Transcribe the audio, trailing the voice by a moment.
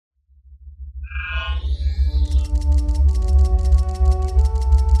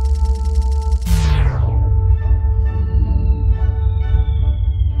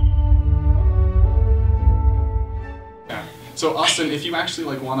So Austin, if you actually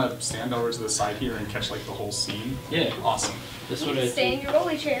like want to stand over to the side here and catch like the whole scene. Yeah. Awesome. This is what I Stay in your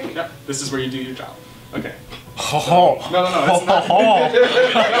rolly chair. Yep. This is where you do your job. Okay. Oh. No, it's not.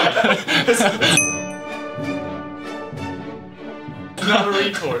 It's not a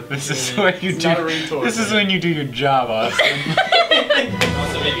retort. This is when you It's do. not a retort. This is when you do your job, Austin.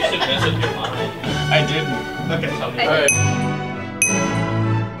 Also, maybe you should mess up your mind. I didn't. Okay. Tell me. Alright.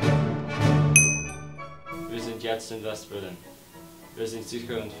 Wir sind jetzt in West-Berlin. Wir sind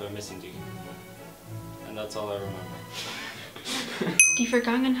sicher und vermissen dich. And that's all I remember. Die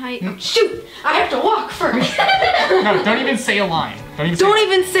Vergangenheit. Oh, shoot! I have to walk first. No, don't even say a line. Don't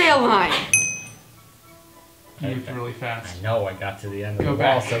even say a line. You moved really fast. I know, I got to the end of Go the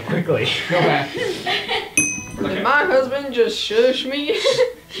wall back. so quickly. Go back. Did my husband just shush me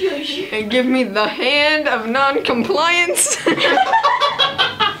and give me the hand of non-compliance?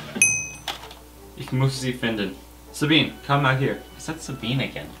 Ich muss sie finden. Sabine, komm mal hier. Is that Sabine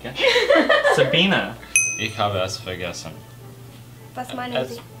again? Sabina. Ich habe es vergessen. That's my name.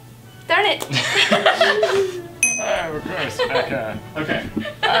 Darn it! Oh, gross. Okay. Okay.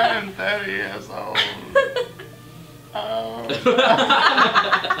 I'm 30 years old. Oh.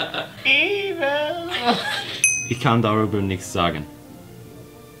 Evil. Ich kann darüber nichts sagen.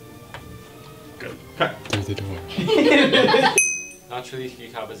 Good. Okay. Through the door. Natürlich,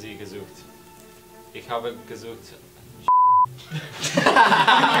 ich habe sie gesucht. Ich habe gesucht.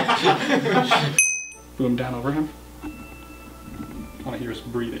 Boom down over him. I want to hear his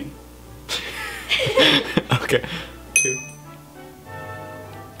breathing. Okay. 2.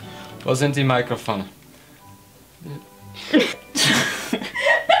 Wo sind die Mikrofone?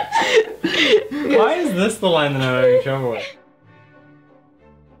 Why is this the line that I'm having trouble with?